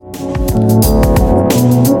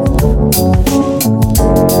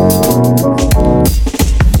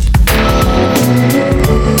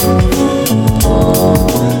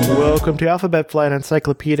to Alphabet Flight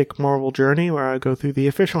Encyclopedic Marvel Journey, where I go through the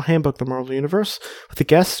official handbook of the Marvel Universe with the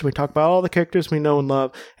guests. We talk about all the characters we know and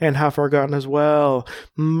love and have forgotten as well.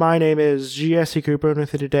 My name is Jesse Cooper, and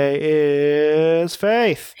with me today is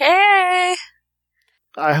Faith. Hey!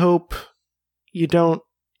 I hope you don't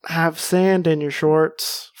have sand in your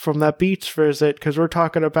shorts from that beach visit, because we're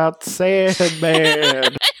talking about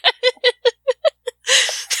Sandman.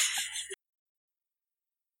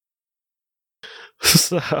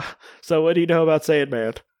 So what do you know about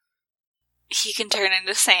Sandman? He can turn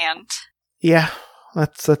into sand. Yeah,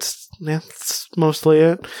 that's mostly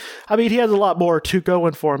it. I mean, he has a lot more to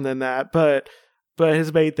going for him than that, but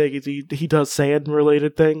his main thing is he does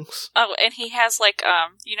sand-related things. Oh, and he has, like,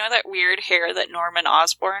 you know that weird hair that Norman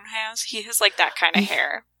Osborn has? He has, like, that kind of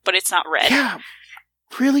hair, but it's not red. Yeah,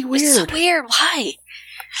 really weird. It's so weird. Why?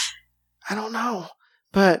 I don't know.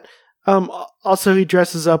 But, also he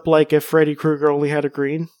dresses up like if Freddy Krueger only had a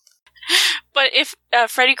green. But if,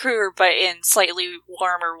 Freddy Krueger, but in slightly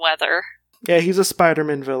warmer weather. Yeah, he's a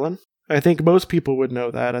Spider-Man villain. I think most people would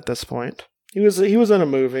know that at this point. He was in a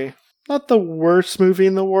movie. Not the worst movie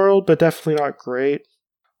in the world, but definitely not great.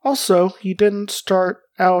 Also, he didn't start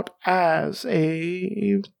out as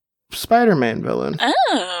a Spider-Man villain.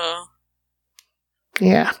 Oh.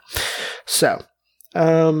 Yeah. So,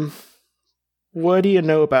 what do you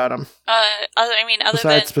know about him? Other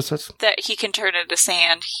than that he can turn into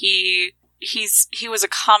sand, he was a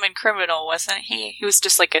common criminal, wasn't he? He was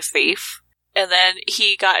just like a thief. And then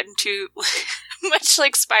he got into, much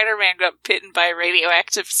like Spider-Man got bitten by a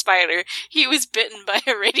radioactive spider, he was bitten by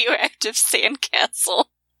a radioactive sandcastle.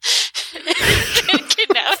 and can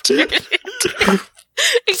now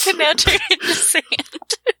turn into sand.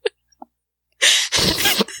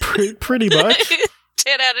 Pretty much.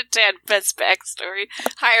 10 out of 10, best backstory.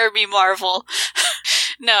 Hire me, Marvel.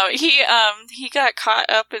 No, he got caught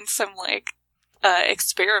up in some,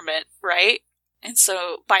 experiment, right? And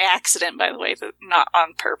so, by accident, by the way, but not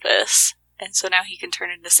on purpose. And so now he can turn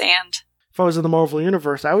into sand. If I was in the Marvel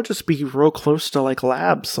Universe, I would just be real close to,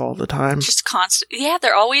 labs all the time. Just constant. Yeah,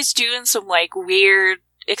 they're always doing some, weird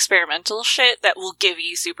experimental shit that will give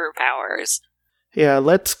you superpowers. Yeah,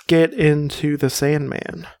 let's get into the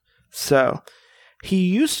Sandman. So, he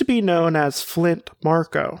used to be known as Flint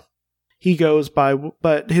Marko. He goes by,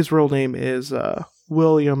 but his real name is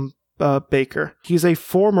William Baker. He's a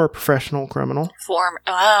former professional criminal.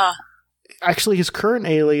 Actually, his current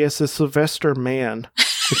alias is Sylvester Man,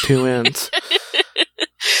 with 2 N's. It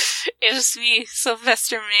is me,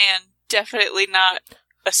 Sylvester Man. Definitely not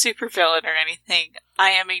a supervillain or anything. I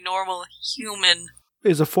am a normal human.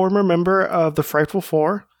 Is a former member of the Frightful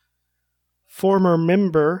Four, former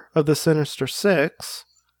member of the Sinister Six,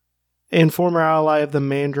 and former ally of the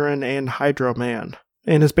Mandarin and Hydro Man.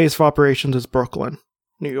 And his base of operations is Brooklyn,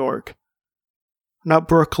 New York. Not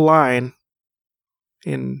Brookline.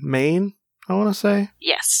 In Maine, I want to say?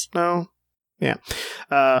 Yes. No? Yeah.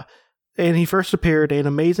 And he first appeared in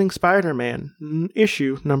Amazing Spider-Man,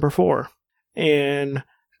 issue number 4. In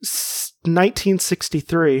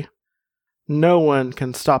 1963, No One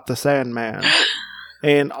Can Stop the Sandman.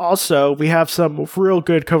 And also, we have some real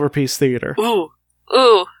good cover piece theater. Ooh.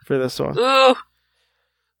 For this one. Ooh.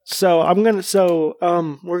 So,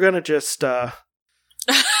 we're gonna just, Oh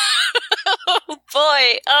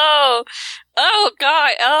boy! Oh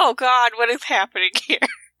God! What is happening here?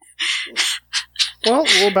 Well,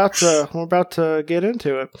 we're about to get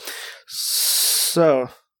into it. So,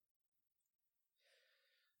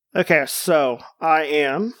 okay. So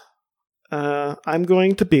I'm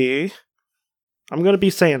going to be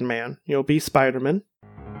Sandman. You'll be Spider-Man.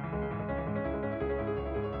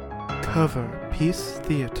 Cover piece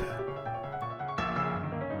theater.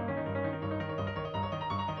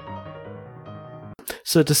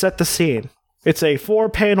 So to set the scene, it's a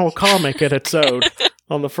 4-panel comic in its own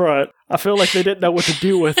on the front. I feel like they didn't know what to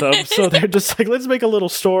do with them, so they're just like, let's make a little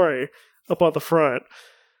story up on the front.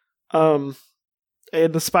 And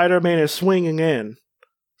the Spider-Man is swinging in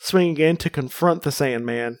to confront the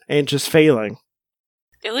Sandman, and just failing.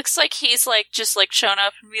 It looks like he's just shown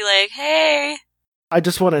up and be like, hey. I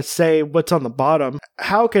just want to say what's on the bottom.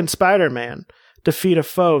 How can Spider-Man defeat a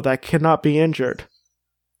foe that cannot be injured?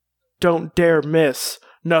 Don't dare miss.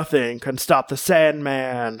 Nothing can stop the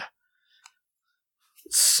Sandman.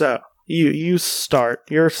 So, you start.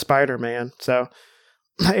 You're Spider-Man. So,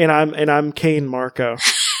 and I'm Kane Marko.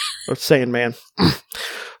 Or Sandman.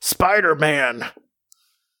 Spider-Man.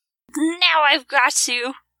 Now I've got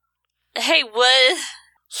to. Hey, what?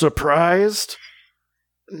 Surprised?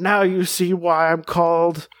 Now you see why I'm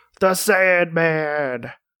called the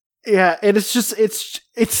Sandman. Yeah, and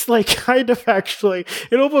it's like kind of actually,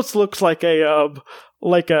 it almost looks like a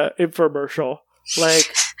infomercial.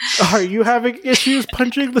 Like, are you having issues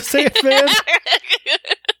punching the Sandman?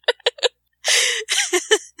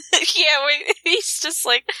 Yeah, he's just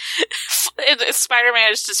like,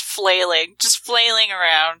 Spider-Man is just flailing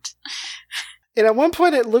around. And at one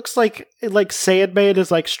point, it looks like Sandman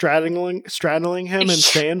is like straddling him in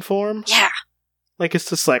sand form. Yeah, like it's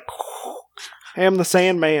just like, hey, I'm the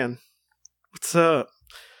Sandman. What's up?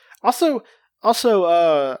 Also,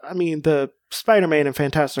 I mean, the Spider-Man and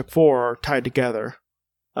Fantastic Four are tied together,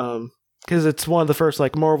 because it's one of the first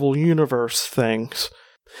like Marvel Universe things.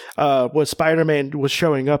 Was Spider-Man was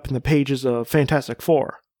showing up in the pages of Fantastic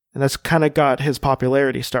Four, and that's kind of got his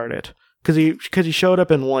popularity started because he showed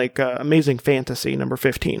up in like Amazing Fantasy number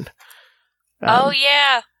 15. Oh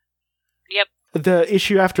yeah, yep. The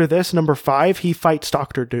issue after this, number 5, he fights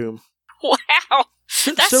Doctor Doom. Wow,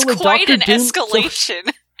 that's quite an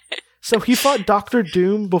escalation. So he fought Doctor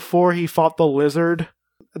Doom before he fought the Lizard.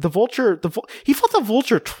 The Vulture. He fought the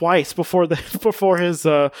Vulture twice before his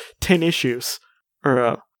 10 issues.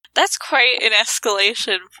 That's quite an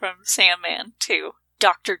escalation from Sandman to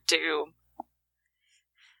Doctor Doom.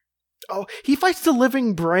 Oh, he fights the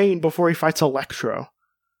Living Brain before he fights Electro.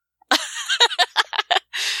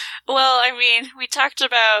 Well, I mean, we talked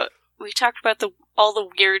about all the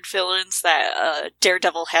weird villains that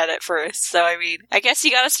Daredevil had at first. So I mean, I guess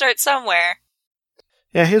you got to start somewhere.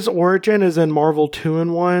 Yeah, his origin is in Marvel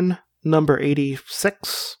 2-in-1, number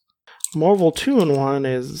 86. Marvel 2-in-1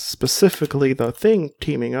 is specifically the Thing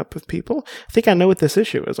teaming up with people. I think I know what this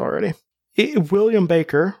issue is already. William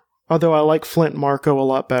Baker, although I like Flint Marko a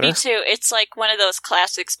lot better. Me too. It's like one of those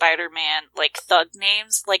classic Spider-Man like thug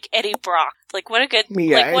names, like Eddie Brock. Like what a good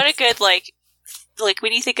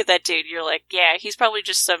when you think of that dude, you're like, yeah, he's probably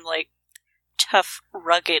just some like tough,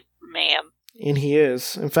 rugged man. And he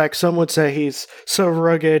is. In fact, some would say he's so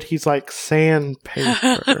rugged, he's like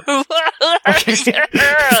sandpaper.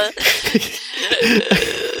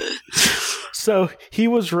 So, he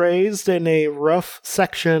was raised in a rough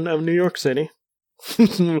section of New York City.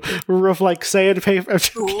 Rough like sandpaper.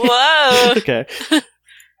 Whoa! Okay.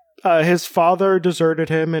 His father deserted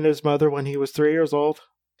him and his mother when he was 3 years old.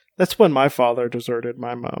 That's when my father deserted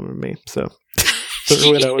my mom and me, so...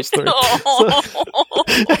 when I was 3.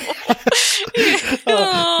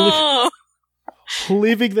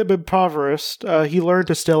 Leaving them impoverished, he learned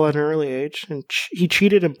to steal at an early age, and he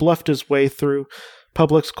cheated and bluffed his way through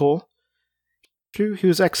public school. He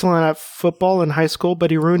was excellent at football in high school,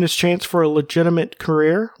 but he ruined his chance for a legitimate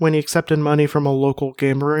career when he accepted money from a local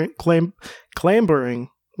gambling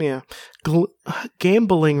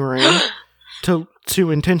ring to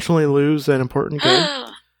intentionally lose an important game.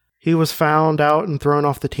 He was found out and thrown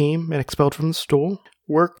off the team and expelled from the school.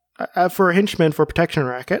 Worked for a henchman for a protection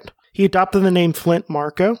racket. He adopted the name Flint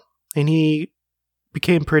Marko, and he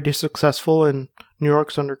became pretty successful in New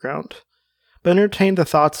York's underground, but entertained the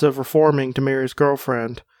thoughts of reforming to marry his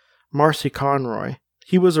girlfriend, Marcy Conroy.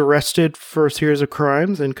 He was arrested for a series of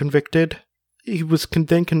crimes and convicted. He was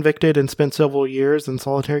then convicted and spent several years in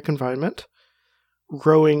solitary confinement,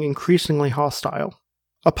 growing increasingly hostile.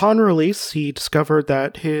 Upon release, he discovered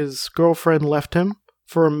that his girlfriend left him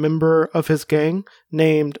for a member of his gang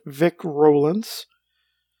named Vic Rowlands.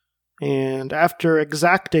 And after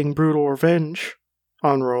exacting brutal revenge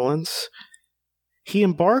on Rowlands, he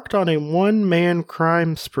embarked on a one-man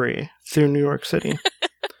crime spree through New York City.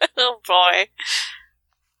 Oh boy.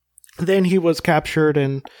 Then he was captured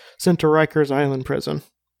and sent to Rikers Island prison.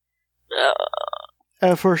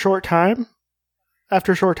 After a short time,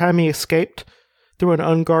 he escaped through an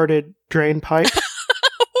unguarded drain pipe. What?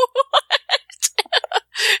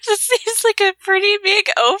 This seems like a pretty big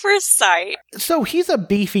oversight. So he's a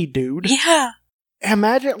beefy dude. Yeah. I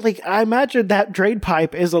imagine that drain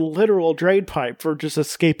pipe is a literal drain pipe for just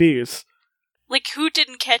escapees. Like, who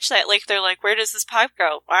didn't catch that? Like, they're like, where does this pipe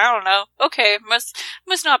go? I don't know. Okay, must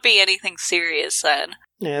not be anything serious then.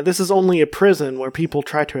 Yeah, this is only a prison where people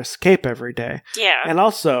try to escape every day. Yeah. And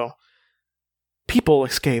also, people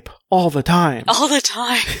escape all the time. All the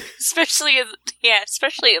time. especially in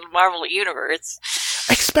the Marvel Universe.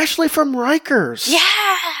 Especially from Rikers.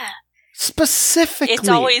 Yeah! Specifically.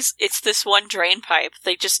 It's this one drain pipe.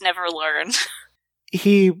 They just never learn.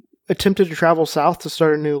 He attempted to travel south to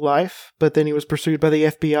start a new life, but then he was pursued by the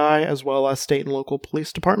FBI as well as state and local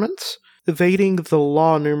police departments. Evading the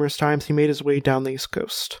law numerous times, he made his way down the East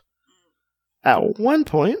Coast. At one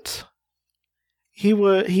point,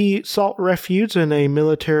 he sought refuge in a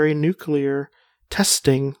military nuclear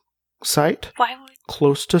testing site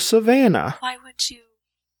close to Savannah. Why would you?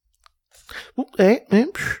 Okay.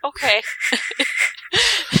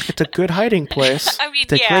 It's a good hiding place. I mean,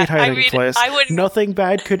 it's a great hiding place. Nothing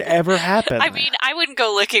bad could ever happen. I mean, I wouldn't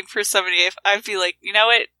go looking for somebody if I'd be like, you know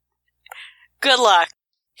what? Good luck.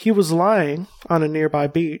 He was lying on a nearby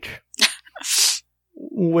beach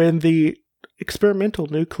when the experimental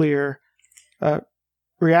nuclear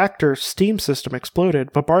reactor steam system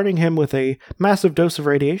exploded, bombarding him with a massive dose of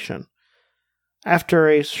radiation. After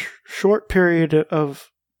a short period of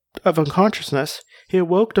unconsciousness, he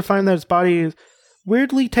awoke to find that his body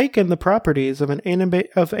weirdly taken the properties of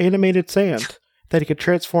animated sand, that he could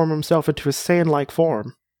transform himself into a sand-like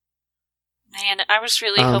form. Man, I was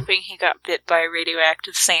really hoping he got bit by a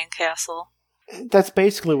radioactive sandcastle. That's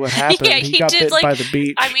basically what happened. Yeah, he got bit by the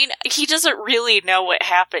beach. I mean, he doesn't really know what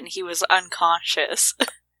happened. He was unconscious.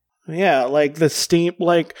 Yeah, like the steam,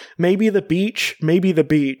 like maybe the beach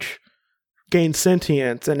gained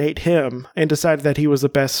sentience and ate him and decided that he was the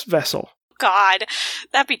best vessel. God,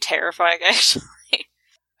 that'd be terrifying, actually.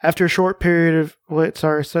 After a short period of...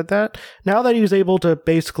 Now that he was able to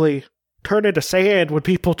basically turn into sand when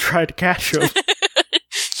people tried to catch him,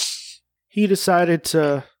 he decided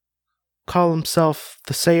to call himself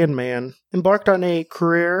the Sandman, embarked on a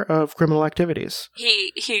career of criminal activities.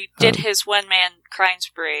 He did his one-man crime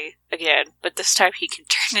spree again, but this time he can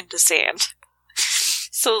turn into sand.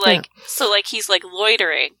 So he's like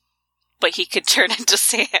loitering, but he could turn into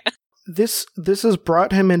sand. This has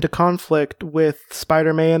brought him into conflict with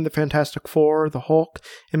Spider-Man, the Fantastic Four, the Hulk,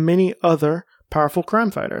 and many other powerful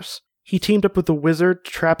crime fighters. He teamed up with the Wizard,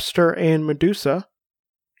 Trapster, and Medusa,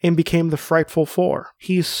 and became the Frightful Four.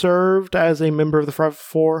 He served as a member of the Frightful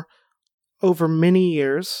Four over many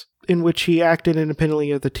years, in which he acted independently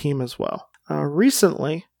of the team as well.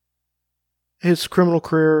 Recently, his criminal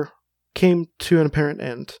career came to an apparent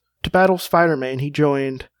end. To battle Spider-Man, he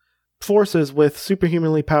joined forces with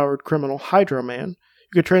superhumanly powered criminal Hydro Man,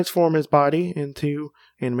 who could transform his body into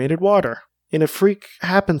animated water. In a freak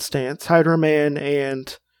happenstance, Hydro Man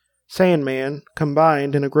and Sandman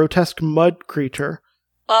combined in a grotesque mud creature.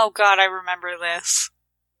 Oh god, I remember this.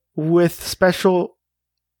 With special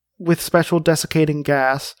desiccating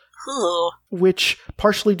gas, which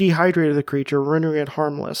partially dehydrated the creature, rendering it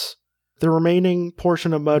harmless. The remaining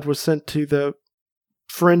portion of mud was sent to the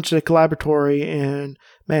forensic laboratory in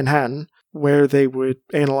Manhattan, where they would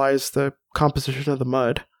analyze the composition of the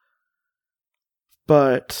mud.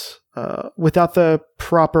 But without the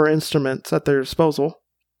proper instruments at their disposal,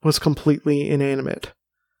 was completely inanimate.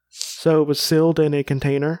 So it was sealed in a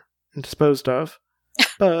container and disposed of.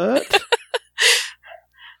 But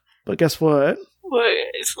guess what?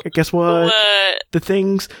 Guess what? The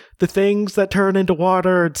things that turn into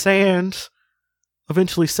water and sand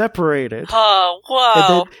eventually separated. Oh,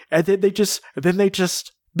 whoa! And then they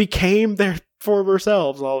just became their former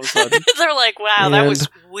selves all of a sudden. They're like, wow, that was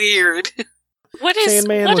weird.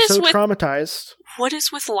 Sandman was so traumatized. What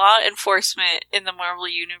is with law enforcement in the Marvel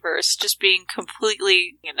Universe just being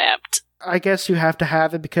completely inept? I guess you have to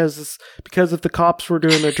have it because if the cops were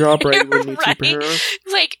doing their job right, you wouldn't need superheroes.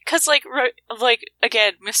 Because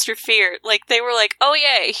again, Mr. Fear, they were like, oh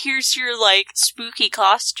yeah, here's your spooky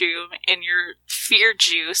costume and your fear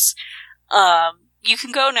juice. You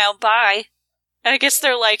can go now. Bye. And I guess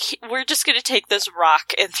they're like, we're just gonna take this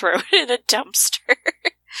rock and throw it in a dumpster.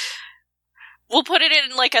 We'll put it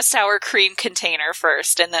in a sour cream container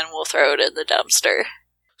first, and then we'll throw it in the dumpster.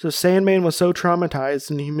 So Sandman was so traumatized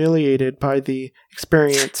and humiliated by the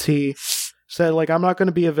experience, he said, I'm not going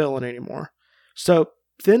to be a villain anymore. So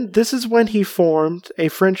then this is when he formed a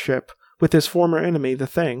friendship with his former enemy, the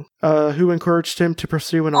Thing, who encouraged him to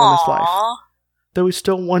pursue an honest life. Though he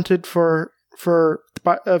still wanted for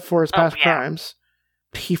his past crimes,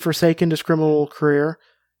 he forsaken his criminal career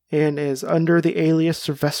and is under the alias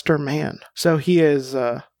Sylvester Man. So he is...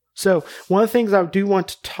 So one of the things I do want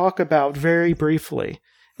to talk about very briefly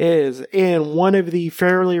is in one of the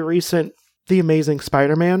fairly recent The Amazing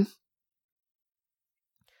Spider-Man,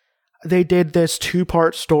 they did this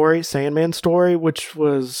 2-part story, Sandman story, which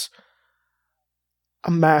was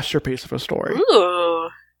a masterpiece of a story. Ooh.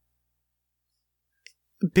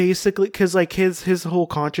 Basically, because his whole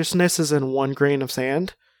consciousness is in one grain of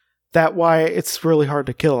sand. That's why it's really hard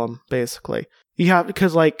to kill him, basically. You have,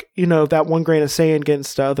 because that one grain of sand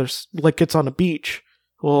against others, it's on a beach.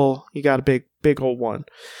 Well, you got a big old one.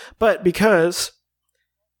 But because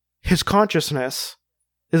his consciousness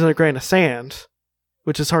is in a grain of sand,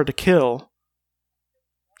 which is hard to kill,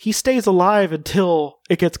 he stays alive until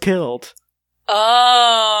it gets killed.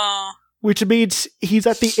 Oh. Which means he's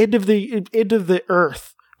at the end of the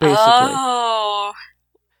earth, basically. Oh.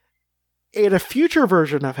 In a future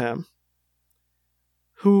version of him,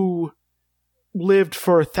 who lived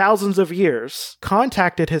for thousands of years,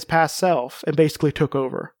 contacted his past self, and basically took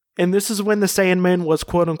over. And this is when the Sandman was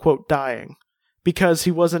quote-unquote dying, because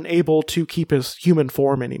he wasn't able to keep his human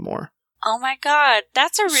form anymore. Oh my god,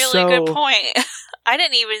 that's a really good point. I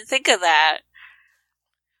didn't even think of that.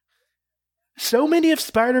 So many of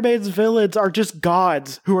Spider-Man's villains are just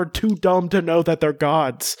gods who are too dumb to know that they're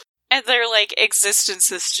gods. And their, like,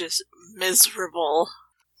 existence is just miserable.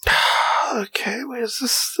 Okay, wait, is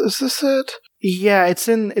this it? Yeah, it's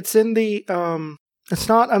in the, it's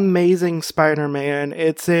not Amazing Spider-Man,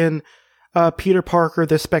 it's in, Peter Parker,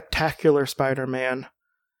 The Spectacular Spider-Man.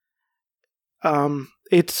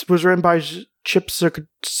 It was written by Chip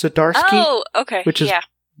Zdarsky. Oh, okay, which is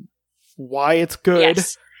why it's good,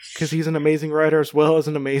 because he's an amazing writer as well as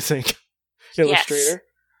an amazing illustrator.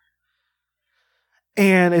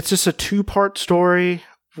 And it's just a 2-part story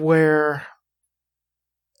where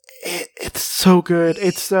it's so good.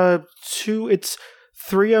 It's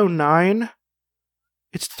 309.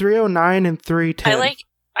 It's 309 and 310.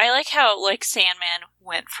 I like how, like, Sandman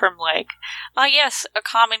went from, like, oh yes, a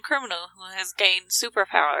common criminal who has gained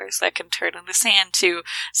superpowers that can turn into sand, to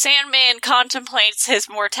Sandman contemplates his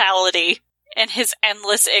mortality and his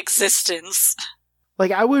endless existence.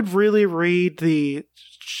 Like, I would really read the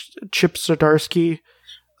Chip Zdarsky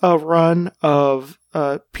run of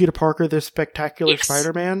Peter Parker, The Spectacular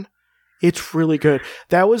Spider-Man. It's really good.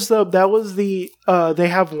 That was the they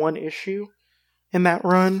have one issue in that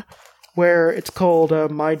run where it's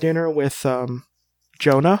called My Dinner with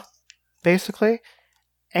Jonah, basically.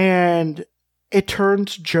 And it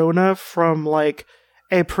turns Jonah from, like,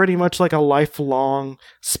 a pretty much like a lifelong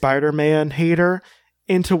Spider-Man hater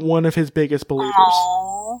into one of his biggest believers.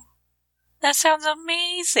 Aww. That sounds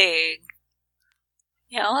amazing.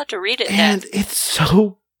 Yeah, I'll have to read it and then. It's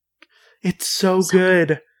so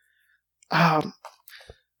good. But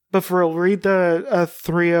for real, read the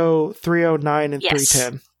 309 and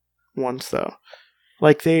 310 ones, though.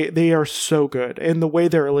 Like, they are so good. And the way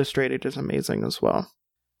they're illustrated is amazing as well.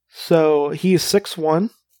 So, he's 6'1",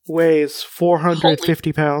 weighs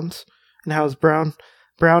 450 pounds, and has brown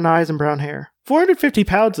eyes and brown hair. 450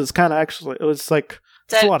 pounds is kind of actually, it's like,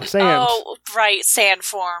 it's a lot of sand. Oh, right, sand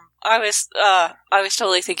form. I was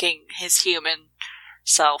totally thinking his human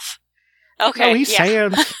self. Okay, no, he's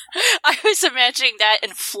sand. I was imagining that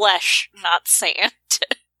in flesh, not sand.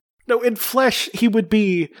 No, in flesh, he would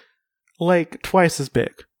be, like, twice as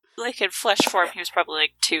big. Like, in flesh form, he was probably,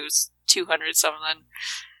 like, 200 something.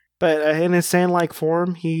 But in his sand-like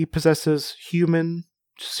form, he possesses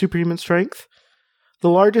superhuman strength. The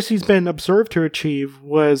largest he's been observed to achieve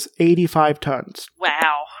was 85 tons.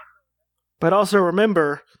 Wow. But also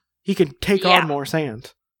remember, he can take on more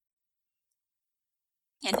sand.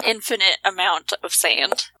 An infinite amount of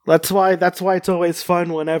sand. That's why it's always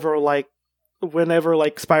fun whenever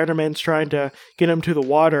Spider-Man's trying to get him to the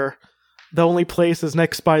water. The only place is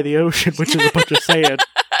next by the ocean, which is a bunch of sand.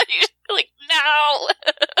 You're like, no!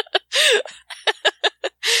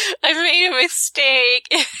 I made a mistake.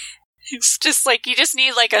 It's just like, you just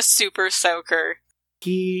need, like, a super soaker.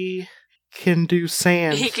 He can do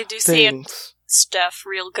sand. He can do things. Sand stuff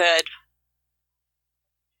real good.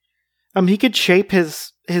 He could shape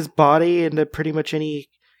his body into pretty much any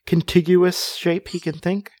contiguous shape he can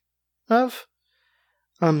think of.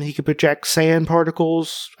 He could project sand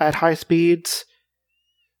particles at high speeds,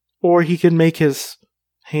 or he can make his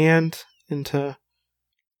hand into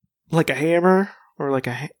like a hammer,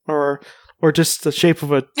 or just the shape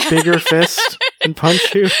of a bigger fist and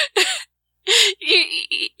punch you.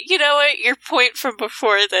 You know what? Your point from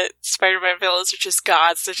before that Spider-Man villains are just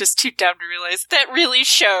gods, they're just too dumb to realize, that really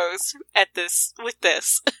shows with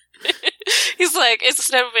this. He's like,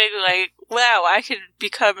 instead of being like, wow, I can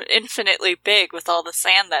become infinitely big with all the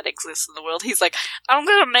sand that exists in the world, he's like, I'm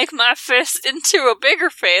gonna make my fist into a bigger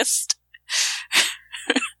fist.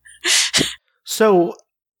 So,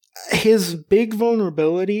 his big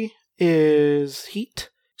vulnerability is heat.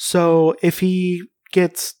 So, if he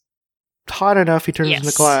gets hot enough, he turns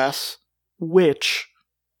into glass, which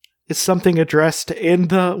is something addressed in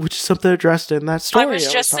that story. I was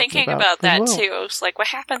just thinking about that too. I was like, what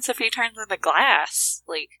happens if he turns into glass?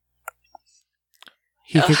 Like,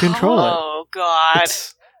 he can control it. Oh god.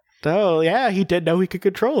 He did know he could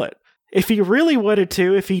control it. If he really wanted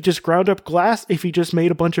to, if he just ground up glass, if he just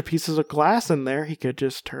made a bunch of pieces of glass in there, he could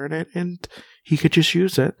just turn it and he could just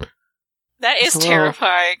use it. That is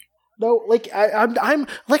terrifying. No,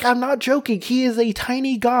 I'm not joking. He is a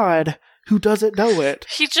tiny god who doesn't know it.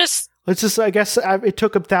 I guess it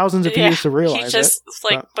took him thousands of years to realize it.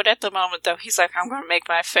 But at the moment, though, he's like, I'm going to make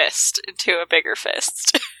my fist into a bigger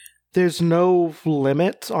fist. there's no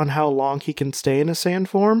limit on how long he can stay in a sand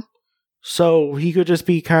form. So he could just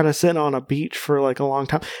be kind of sitting on a beach for like a long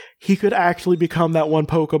time. He could actually become that one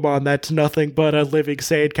Pokemon that's nothing but a living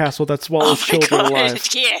sandcastle that swallows children alive.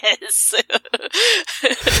 Yes.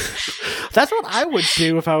 That's what I would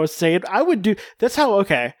do if I was Sand. I would do. That's how.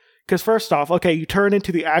 Okay, because first off, okay, you turn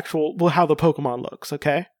into the actual how the Pokemon looks.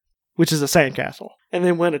 Okay, which is a sandcastle, and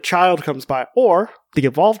then when a child comes by, or the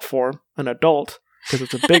evolved form, an adult, because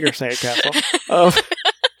it's a bigger sandcastle.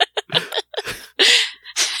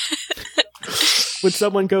 When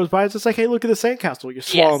someone goes by, it's just like, hey, look at the sandcastle. You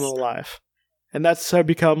swallow them alive. And that's how you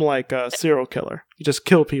become like a serial killer. You just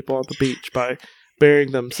kill people on the beach by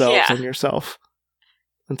burying themselves in yourself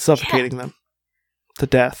and suffocating them to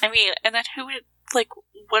death. I mean, and then who would, like,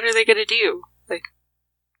 what are they going to do?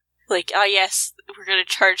 Like, oh yes, we're going to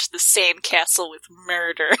charge the sandcastle with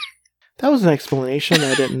murder. That was an explanation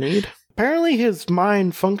I didn't need. Apparently his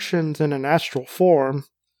mind functions in an astral form,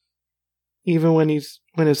 even when his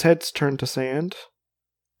head's turned to sand.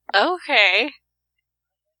 Okay.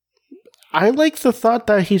 I like the thought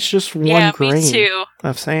that he's just one grain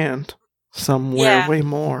of sand somewhere way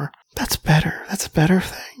more. That's better. That's a better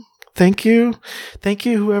thing. Thank you. Thank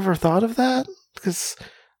you, whoever thought of that. Because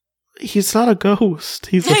he's not a ghost.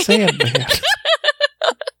 He's a sandman.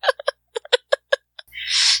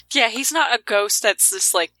 Yeah, he's not a ghost that's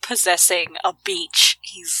just like possessing a beach.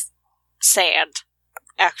 He's sand.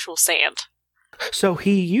 Actual sand. So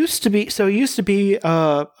he used to be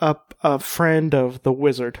a friend of the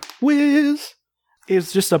wizard. Wiz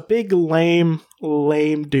is just a big lame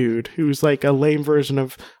dude who's like a lame version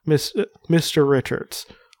of Mr. Richards,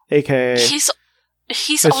 aka he's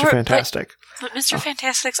Mr. Fantastic. But Mr.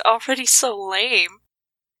 Fantastic's already so lame.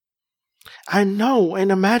 I know,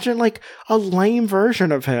 and imagine like a lame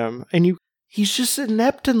version of him, and he's just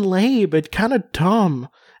inept and lame and kind of dumb.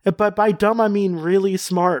 But by dumb, I mean really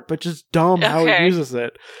smart, but just dumb how he uses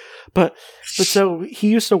it. But so he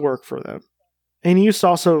used to work for them. And he used to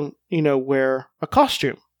also, wear a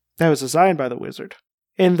costume that was designed by the wizard.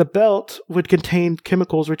 And the belt would contain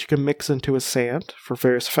chemicals which you can mix into his sand for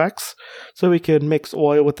various effects. So he could mix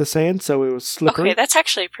oil with the sand so it was slippery. Okay, that's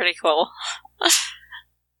actually pretty cool.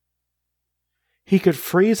 He could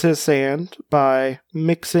freeze his sand by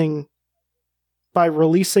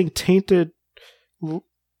releasing tainted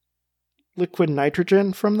liquid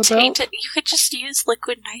nitrogen from the belt. You could just use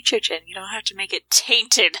liquid nitrogen. You don't have to make it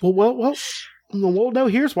tainted. Well, no,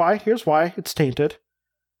 here's why. Here's why it's tainted.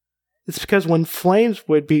 It's because when flames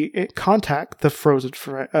would be in contact the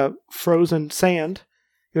frozen sand,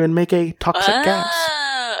 it would make a toxic gas.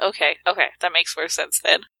 Okay, that makes more sense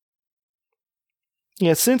then.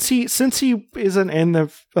 Yeah, since he isn't in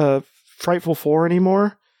the Frightful Four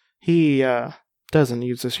anymore, he doesn't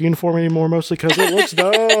use this uniform anymore, mostly because it looks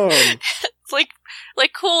dumb. It's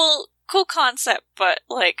like cool concept, but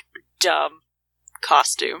like dumb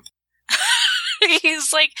costume.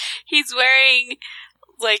 He's wearing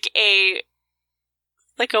like a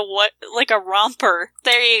romper.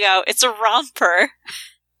 There you go. It's a romper.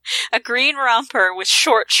 A green romper with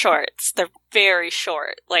short shorts. They're very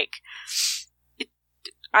short.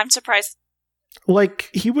 I'm surprised. Like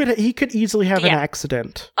he could easily have an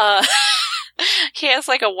accident. He has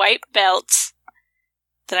like a white belt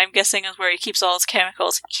that I'm guessing is where he keeps all his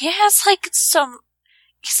chemicals. He has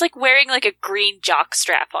he's like wearing like a green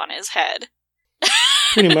jockstrap on his head.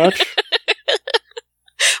 Pretty much.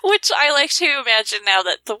 Which I like to imagine now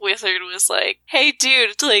that the wizard was like, hey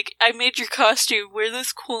dude, like, I made your costume, wear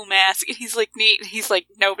this cool mask. And he's like, neat. And he's like,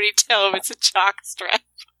 nobody tell him it's a jockstrap.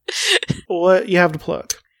 What you have to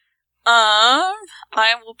plug?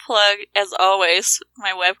 I will plug, as always,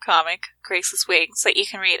 my webcomic, Grace's Wings, that you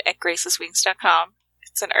can read at graceswings.com.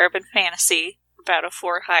 It's an urban fantasy about a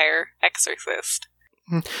for-hire exorcist.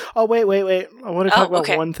 Oh, wait. I want to talk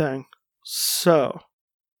about one thing. So,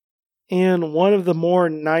 in one of the more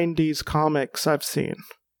 90s comics I've seen,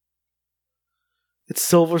 it's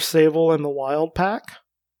Silver Sable and the Wild Pack.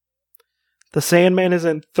 The Sandman is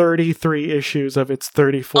in 33 issues of its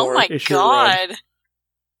 34 issue run. Oh my god!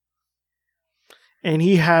 And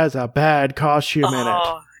he has a bad costume in it.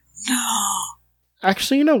 Oh, no.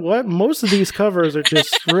 Actually, you know what? Most of these covers are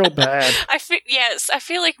just real bad. I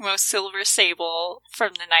feel like most Silver Sable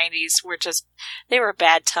from the 90s they were a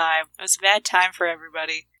bad time. It was a bad time for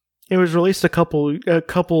everybody. It was released a couple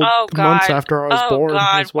months after I was born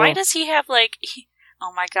as well. Why does he have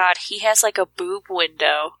oh my god, he has like a boob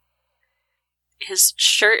window. His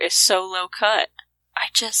shirt is so low cut.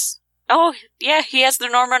 Oh, yeah, he has the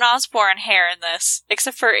Norman Osborn hair in this.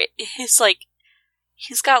 Except for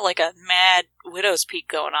he's got like a mad widow's peak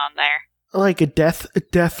going on there. like a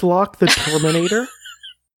Deathlock the Terminator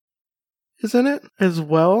is in it as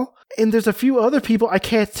well. And there's a few other people I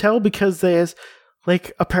can't tell because there's,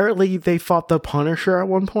 like, apparently they fought the Punisher at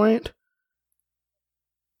one point.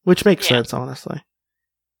 Which makes sense, honestly.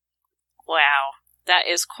 Wow. That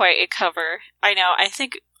is quite a cover. I know, I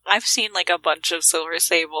think I've seen, like, a bunch of Silver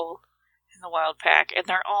Sable in the Wild Pack, and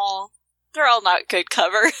they're all not good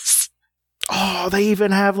covers. Oh, they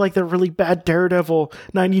even have, like, the really bad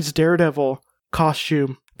 90s Daredevil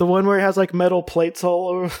costume. The one where he has, like, metal plates all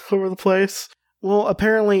over the place. Well,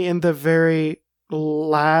 apparently in the very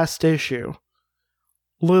last issue,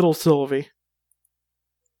 Little Sylvie,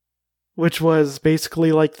 which was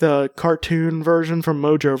basically like the cartoon version from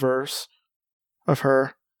Mojoverse of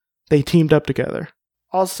her, they teamed up together.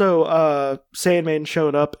 Also, Sandman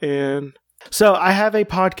showed up in... So, I have a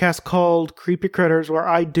podcast called Creepy Critters where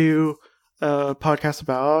I do a podcast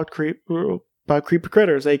about creepy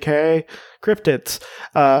critters, aka cryptids.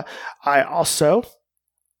 I also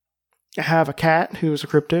have a cat who's a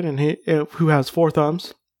cryptid and who has 4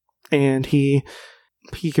 thumbs, and he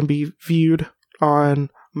can be viewed on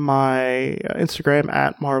my Instagram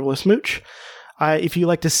at Marvelous Mooch. If you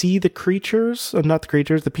like to see the creatures, not the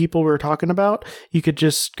creatures, the people we were talking about, you could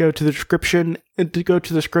just go to the description and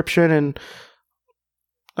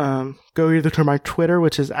go either to my Twitter,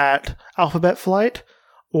 which is at Alphabet Flight,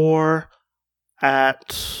 or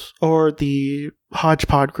the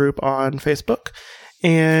Hodgepod group on Facebook.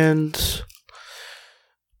 And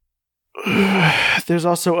there's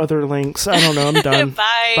also other links. I don't know. I'm done.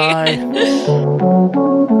 Bye. Bye.